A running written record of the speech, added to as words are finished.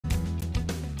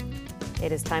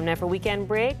It is time now for Weekend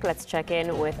Break. Let's check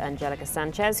in with Angelica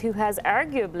Sanchez, who has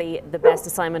arguably the best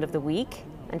assignment of the week.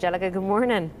 Angelica, good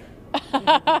morning.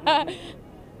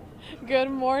 Good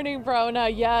morning,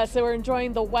 Brona. Yes, so we're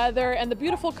enjoying the weather and the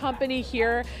beautiful company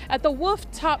here at the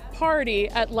Wooftop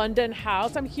Pawty at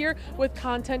LondonHouse. I'm here with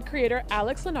content creator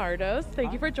Alex Linardos.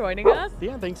 Thank you for joining us.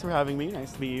 Yeah, thanks for having me.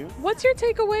 Nice to meet you. What's your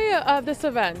takeaway of this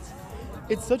event?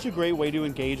 It's such a great way to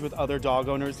engage with other dog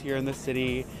owners here in the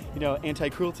city. You know,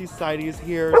 Anti-Cruelty Society is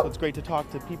here, so it's great to talk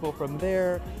to people from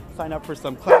there, sign up for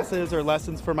some classes or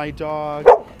lessons for my dog,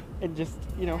 and just,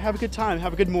 you know, have a good time,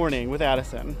 have a good morning with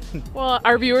Addison. Well,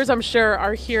 our viewers, I'm sure,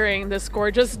 are hearing this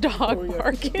gorgeous dog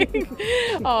barking.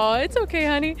 Oh, it's okay,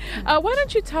 honey. Why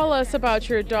don't you tell us about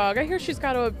your dog? I hear she's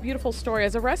got a beautiful story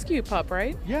as a rescue pup,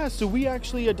 right? Yeah, so we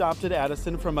actually adopted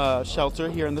Addison from a shelter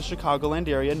here in the Chicagoland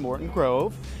area in Morton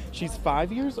Grove. She's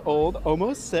 5 years old,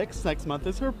 almost 6. Next month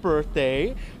is her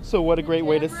birthday. So what a great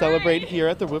way to celebrate here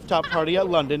at the Wooftop Pawty at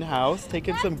LondonHouse,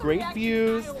 taking some great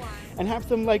views and have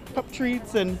some like pup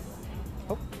treats and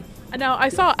Now, I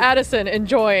saw Addison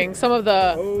enjoying some of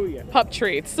the pup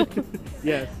treats.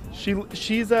 Yes,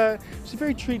 she's a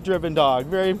very treat-driven dog,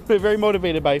 very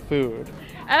motivated by food.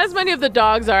 As many of the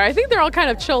dogs are. I think they're all kind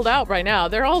of chilled out right now.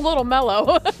 They're all a little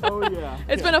mellow. Oh yeah.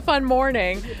 It's been a fun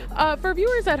morning. For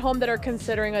viewers at home that are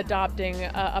considering adopting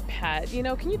a pet, you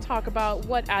know, can you talk about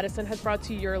what Addison has brought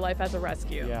to your life as a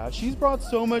rescue? Yeah, she's brought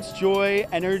so much joy,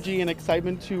 energy, and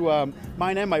excitement to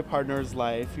mine and my partner's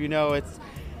life. You know,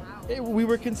 we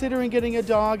were considering getting a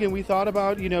dog, and we thought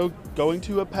about, you know, going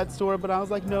to a pet store, but I was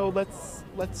like, no, let's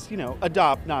you know,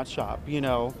 adopt, not shop. You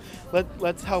know,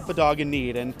 let's help a dog in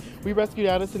need. And we rescued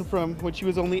Addison from when she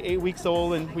was only 8 weeks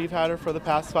old, and we've had her for the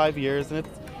past 5 years, and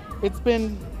it's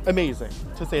been amazing,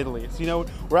 to say the least. You know,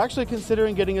 we're actually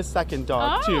considering getting a second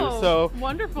dog too. So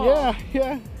wonderful.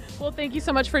 Yeah. Well, thank you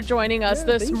so much for joining us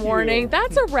this thank morning. you.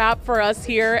 That's a wrap for us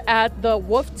here at the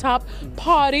Wooftop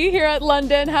Pawty here at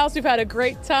LondonHouse. We've had a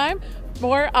great time.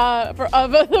 More of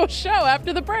the show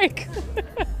after the break.